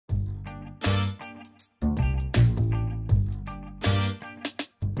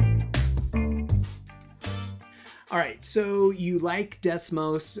All right, so you like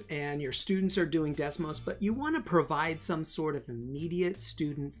Desmos and your students are doing Desmos, but you want to provide some sort of immediate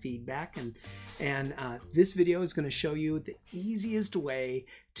student feedback. And this video is going to show you the easiest way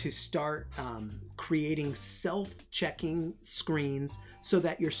to start creating self-checking screens so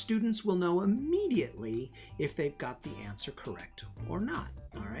that your students will know immediately if they've got the answer correct or not.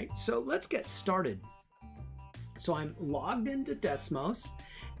 All right, so let's get started. So I'm logged into Desmos,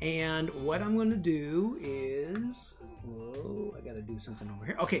 and what I'm going to do is, whoa, I got to do something over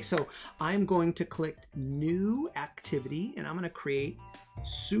here. Okay, so I'm going to click New Activity, and I'm going to create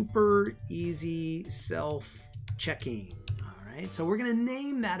super easy self-checking. All right, so we're going to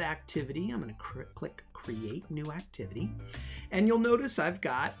name that activity. I'm going to click Create New Activity, and you'll notice I've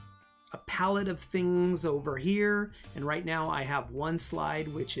got a palette of things over here, and right now I have one slide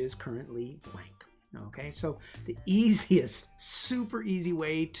which is currently blank. Okay, so the easiest, super easy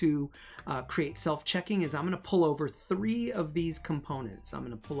way to create self-checking is I'm going to pull over 3 of these components. I'm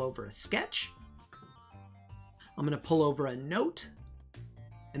going to pull over a sketch, I'm going to pull over a note,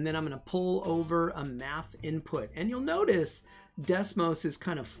 and then I'm going to pull over a math input. And you'll notice Desmos is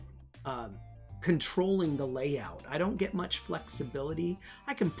kind of controlling the layout. I don't get much flexibility.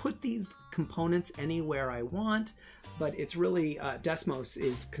 I can put these components anywhere I want, but it's really Desmos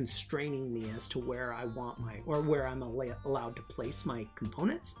is constraining me as to where I want where I'm allowed to place my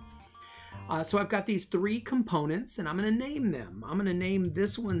components. So I've got these 3 components, and I'm going to name them. I'm going to name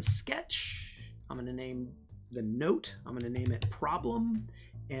this one sketch. I'm going to name the note. I'm going to name it problem.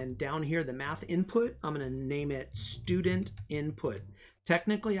 And down here, the math input, I'm going to name it student input.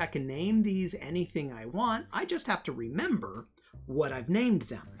 Technically, I can name these anything I want. I just have to remember what I've named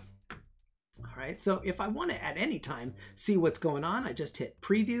them. All right, so if I want to at any time see what's going on, I just hit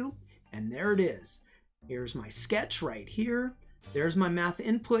preview, and there it is. Here's my sketch right here. There's my math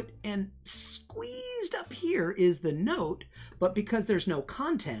input, and squeezed up here is the note, but because there's no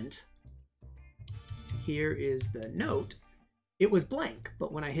content, here is the note. It was blank,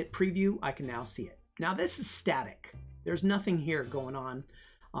 but when I hit preview, I can now see it. Now this is static. There's nothing here going on.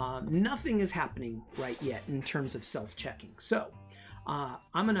 Nothing is happening right yet in terms of self-checking. So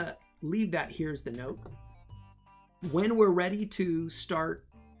I'm gonna leave that. Here's the note. When we're ready to start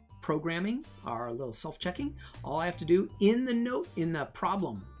programming our little self-checking, all I have to do in the note, in the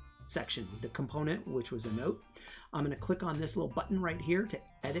problem section, the component, which was a note, I'm going to click on this little button right here to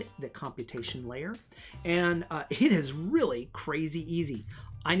edit the computation layer. And it is really crazy easy.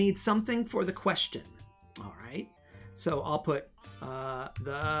 I need something for the question. All right. So I'll put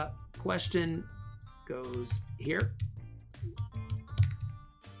the question goes here.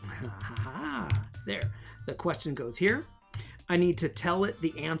 There, the question goes here. I need to tell it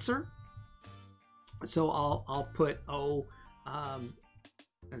the answer, so I'll put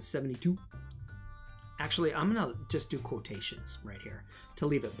 72. Actually, I'm gonna just do quotations right here to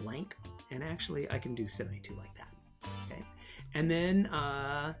leave it blank, and actually I can do 72 like that. Okay, and then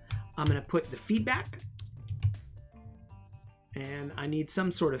I'm gonna put the feedback, and I need some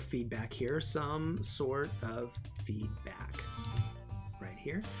sort of feedback here, some sort of feedback right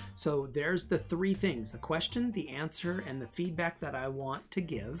here. So there's the 3 things: the question, the answer, and the feedback that I want to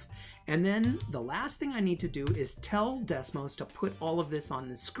give. And then the last thing I need to do is tell Desmos to put all of this on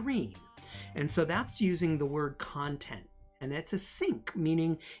the screen. And so that's using the word content, and it's a sync,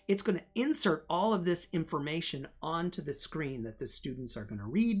 meaning it's going to insert all of this information onto the screen that the students are going to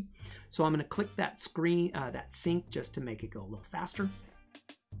read. So I'm going to click that screen, that sync, just to make it go a little faster.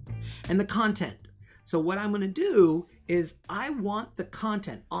 And the content. So what I'm going to do is I want the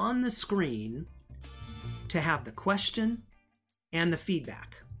content on the screen to have the question and the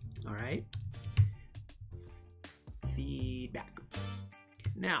feedback. All right. Feedback.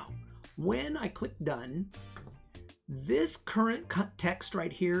 Now, when I click done, this current text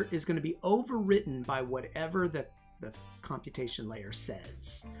right here is going to be overwritten by whatever the computation layer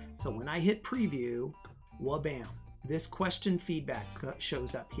says. So when I hit preview, wha-bam, this question feedback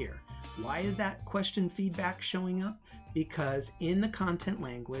shows up here. Why is that question feedback showing up? Because in the content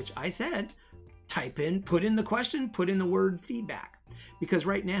language, I said, type in, put in the question, put in the word feedback. Because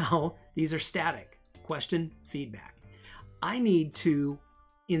right now, these are static, question, feedback. I need to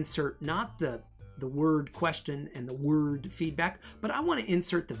insert not the word question and the word feedback, but I want to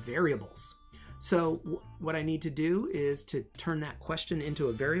insert the variables. So what I need to do is to turn that question into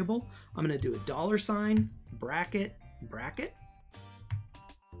a variable. I'm going to do a $, bracket, bracket.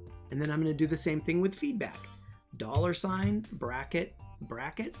 And then I'm going to do the same thing with feedback. $, bracket,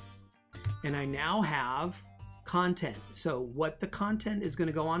 bracket. And I now have content. So what the content is going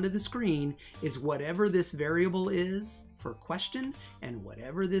to go onto the screen is whatever this variable is for question and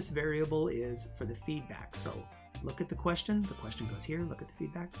whatever this variable is for the feedback. So look at the question goes here, look at the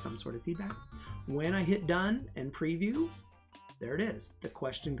feedback, some sort of feedback. When I hit done and preview, there it is. The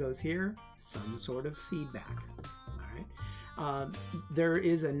question goes here, some sort of feedback. All right. There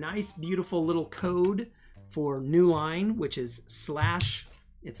is a nice, beautiful little code for new line, which is slash.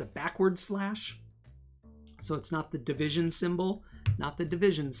 It's a backward slash. So it's not the division symbol,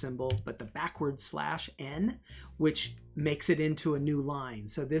 but the backward slash n, which makes it into a new line.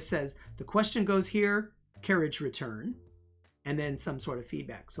 So this says the question goes here, carriage return, and then some sort of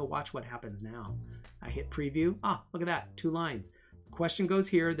feedback. So watch what happens now. I hit preview. Ah, look at that, 2 lines. The question goes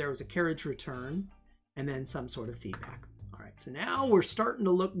here, there was a carriage return, and then some sort of feedback. All right, so now we're starting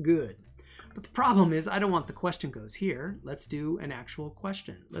to look good. But the problem is I don't want the question goes here. Let's do an actual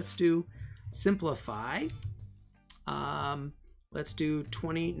question. Let's do simplify. Let's do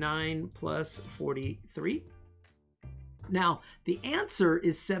 29 plus 43. Now, the answer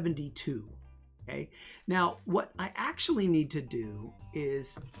is 72. Okay. Now, what I actually need to do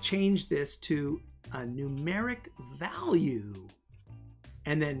is change this to a numeric value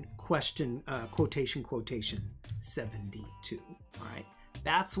and then question, quotation, 72. All right.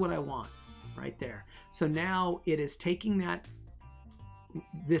 That's what I want right there. So now it is taking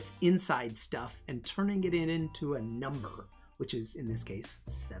this inside stuff and turning it into a number, which is in this case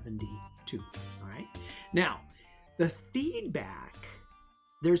 72. All right. Now, the feedback,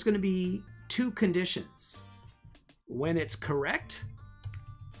 there's going to be 2 conditions. When it's correct,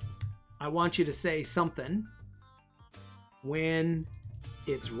 I want you to say something. When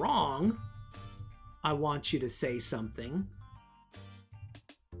it's wrong, I want you to say something.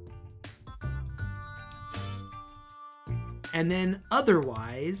 And then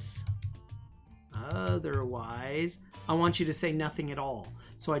otherwise, I want you to say nothing at all.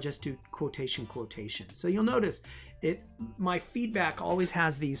 So I just do quotation. So you'll notice my feedback always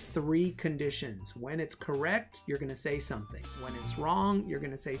has these 3 conditions. When it's correct, you're going to say something. When it's wrong, you're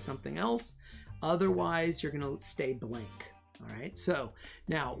going to say something else. Otherwise, you're going to stay blank. All right. So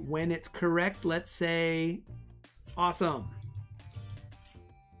now when it's correct, let's say awesome.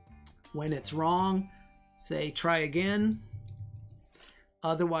 When it's wrong, say try again.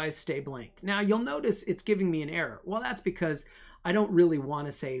 Otherwise, stay blank. Now, you'll notice it's giving me an error. Well, that's because I don't really want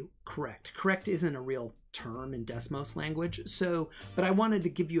to say correct. Correct isn't a real term in Desmos language. But I wanted to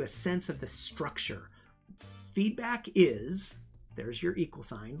give you a sense of the structure. Feedback is, there's your equal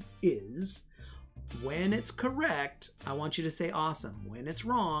sign, is. When it's correct, I want you to say awesome. When it's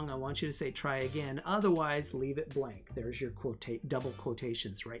wrong, I want you to say try again. Otherwise, leave it blank. There's your double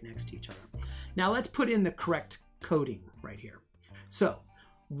quotations right next to each other. Now, let's put in the correct coding right here. So,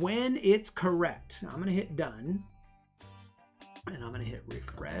 when it's correct, I'm going to hit done, and I'm going to hit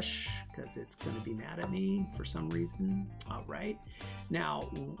refresh because it's going to be mad at me for some reason. All right. Now,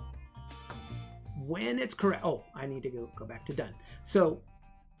 when it's correct, oh, I need to go back to done. So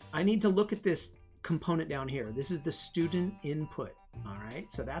I need to look at this component down here. This is the student input. All right.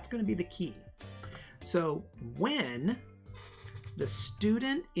 So that's going to be the key. So when the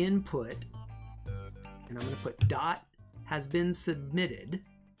student input, and I'm going to put dot, has been submitted,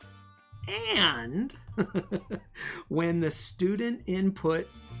 and when the student input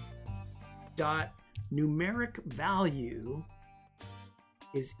dot numeric value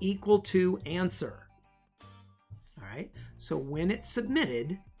is equal to answer. All right. So when it's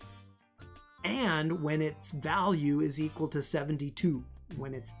submitted and when its value is equal to 72,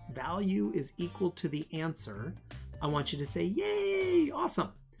 when its value is equal to the answer, I want you to say, yay, awesome.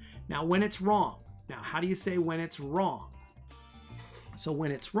 Now, when it's wrong. Now, how do you say when it's wrong? So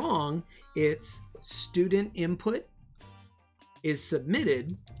when it's wrong, it's student input is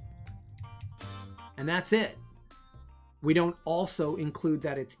submitted, and that's it. We don't also include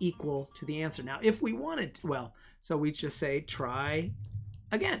that it's equal to the answer. Now, if we wanted to, well, so we just say try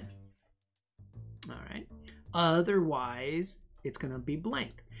again. All right. Otherwise, it's going to be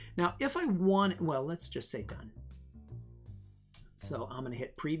blank. Now, if I want, well, let's just say done. So I'm going to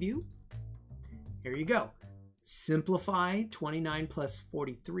hit preview. Here you go. Simplify 29 plus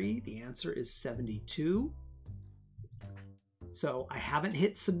 43. The answer is 72. So I haven't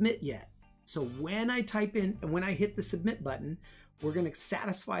hit submit yet. So when I type in and when I hit the submit button, we're going to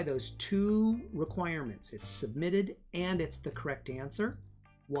satisfy those 2 requirements. It's submitted and it's the correct answer.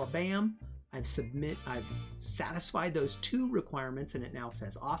 Well, bam, I've satisfied those 2 requirements, and it now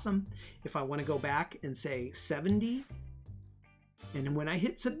says awesome. If I want to go back and say 70, and when I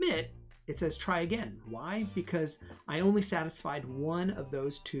hit submit, it says try again. Why? Because I only satisfied one of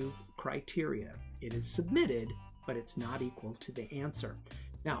those 2 criteria. It is submitted, but it's not equal to the answer.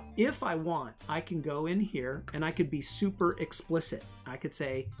 Now, if I want, I can go in here and I could be super explicit. I could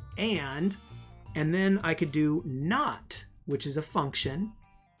say, and And then I could do not, which is a function.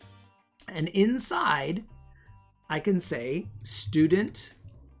 And inside, I can say student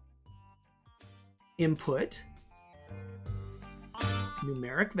input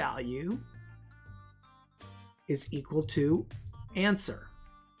numeric value is equal to answer.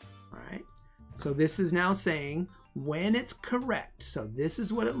 All right. So this is now saying when it's correct. So this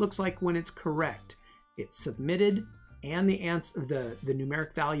is what it looks like when it's correct. It's submitted and the answer, the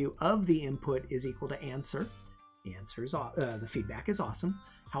numeric value of the input is equal to answer. The answer is the feedback is awesome.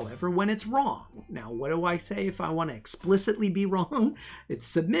 However, when it's wrong, now what do I say if I want to explicitly be wrong? It's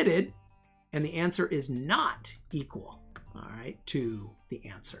submitted and the answer is not equal, all right, to the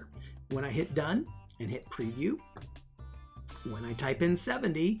answer. When I hit done and hit preview, when I type in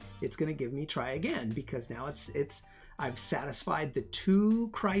 70, it's going to give me try again because now I've satisfied the two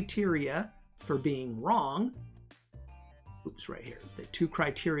criteria for being wrong. Oops, right here. The two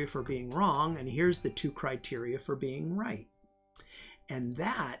criteria for being wrong, and here's the two criteria for being right. And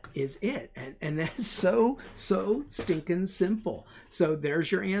that is it. And that's so stinking simple. So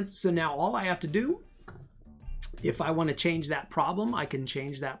there's your answer. So now all I have to do, if I want to change that problem, I can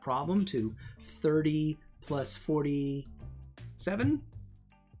change that problem to 30 plus 47.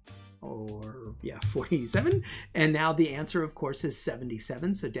 Or yeah, 47. And now the answer, of course, is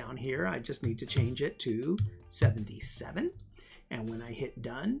 77. So down here, I just need to change it to 77. And when I hit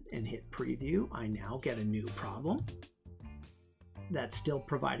done and hit preview, I now get a new problem that's still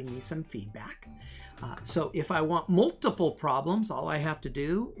providing me some feedback. So if I want multiple problems, all I have to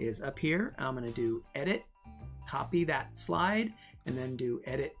do is up here, I'm going to do edit, copy that slide, and then do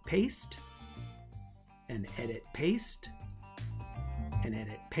edit paste, and edit paste, and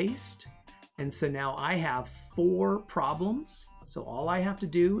edit paste. And so now I have 4 problems. So all I have to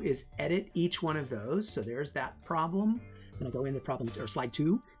do is edit each one of those. So there's that problem. And I go into problem or slide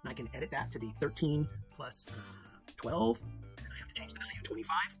 2, and I can edit that to be 13 plus 12. And then I have to change the value to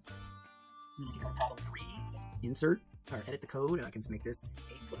 25. And then I can go to problem 3, insert or edit the code, and I can make this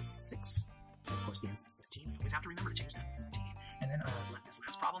 8 plus 6. And of course the answer is 13. I always have to remember to change that to 13. And then this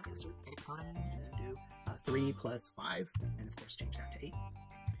last problem, insert, edit the code, and then do 3 plus 5, and of course change that to 8.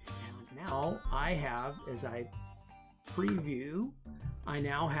 And now I have, as I preview, I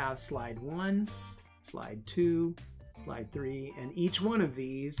now have slide 1, slide 2, slide 3, and each one of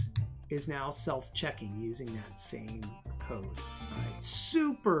these is now self-checking using that same code. All right,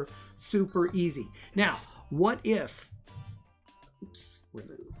 super easy. Now, what if, oops,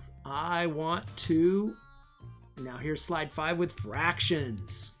 remove. I want to, now here's slide 5 with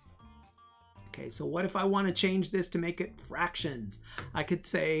fractions. Okay, so what if I want to change this to make it fractions? I could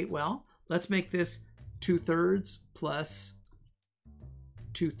say, well, let's make this 2/3 plus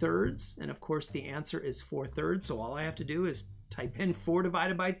 2/3. And of course, the answer is 4/3. So all I have to do is type in 4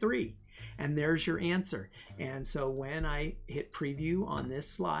 divided by 3. And there's your answer. And so when I hit preview on this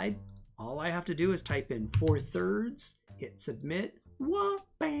slide, all I have to do is type in 4/3, hit submit, wah,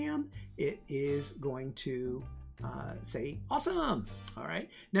 bam. It is going to say awesome. All right.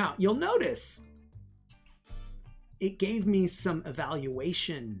 Now you'll notice it gave me some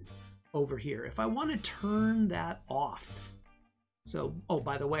evaluation over here. If I want to turn that off. So, oh,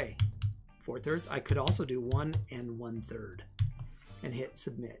 by the way, 4/3, I could also do 1 1/3 and hit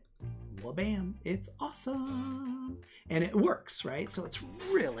submit. Well, bam, it's awesome. And it works, right? So it's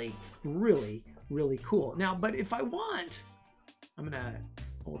really cool. Now, but if I want,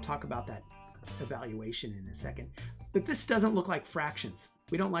 we'll talk about that evaluation in a second, but this doesn't look like fractions.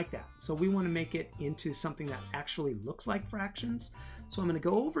 We don't like that. So we want to make it into something that actually looks like fractions. So I'm going to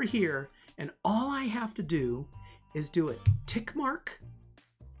go over here, and all I have to do is do a tick mark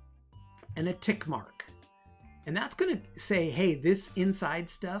and a tick mark. And that's going to say, hey, this inside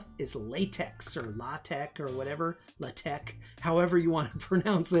stuff is latex or latex or whatever, latex, however you want to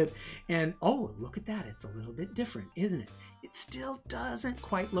pronounce it. And oh, look at that. It's a little bit different, isn't it? It still doesn't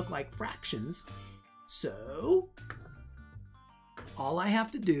quite look like fractions. So all I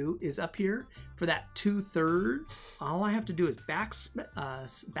have to do is up here for that 2/3, all I have to do is backslash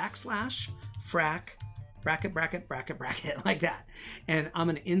frac, bracket, bracket, bracket, bracket, like that. And I'm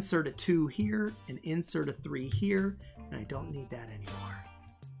going to insert a 2 here and insert a 3 here, and I don't need that anymore.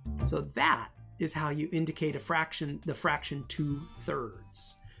 So that is how you indicate a fraction, the fraction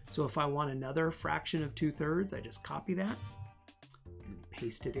 2/3. So if I want another fraction of 2/3, I just copy that and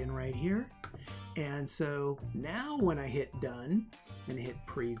paste it in right here. And so now when I hit done and hit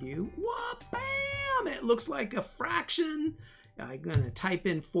preview, whoa, bam, it looks like a fraction. I'm going to type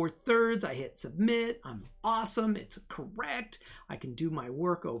in 4/3. I hit submit. I'm awesome. It's correct. I can do my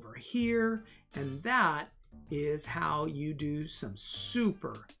work over here. And that is how you do some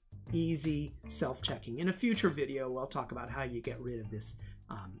super easy self-checking. In a future video, I'll talk about how you get rid of this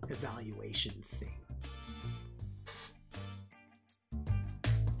evaluation thing.